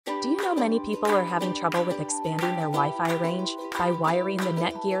Do you know many people are having trouble with expanding their Wi-Fi range by wiring the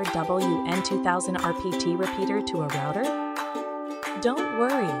Netgear WN2000RPT repeater to a router? Don't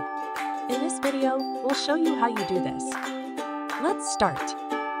worry. In this video, we'll show you how you do this. Let's start.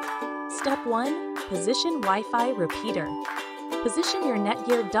 Step 1. Position Wi-Fi Repeater. Position your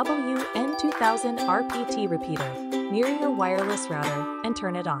Netgear WN2000RPT repeater near your wireless router and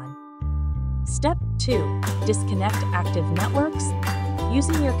turn it on. Step 2. Disconnect active networks.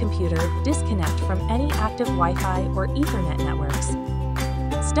 Using your computer, disconnect from any active Wi-Fi or Ethernet networks.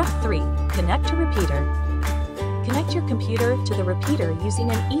 Step 3. Connect to repeater. Connect your computer to the repeater using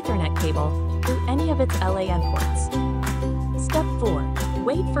an Ethernet cable through any of its LAN ports. Step 4.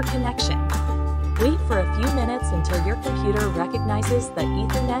 Wait for connection. Wait for a few minutes until your computer recognizes the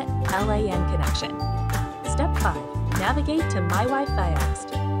Ethernet LAN connection. Step 5. Navigate to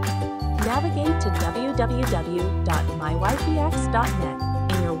MyWiFiX. Navigate to www.mywifix.net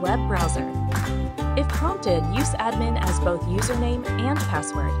in your web browser. If prompted, use admin as both username and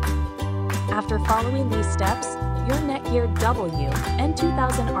password. After following these steps, your Netgear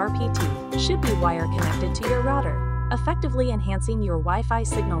WN2000RPT should be wire connected to your router, effectively enhancing your Wi-Fi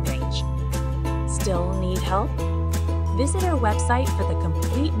signal range. Still need help? Visit our website for the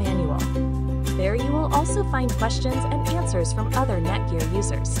complete manual. There you will also find questions and answers from other Netgear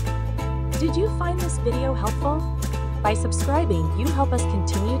users. Did you find this video helpful? By subscribing, you help us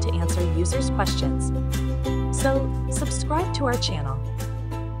continue to answer users' questions. So, subscribe to our channel.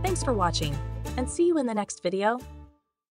 Thanks for watching, and see you in the next video.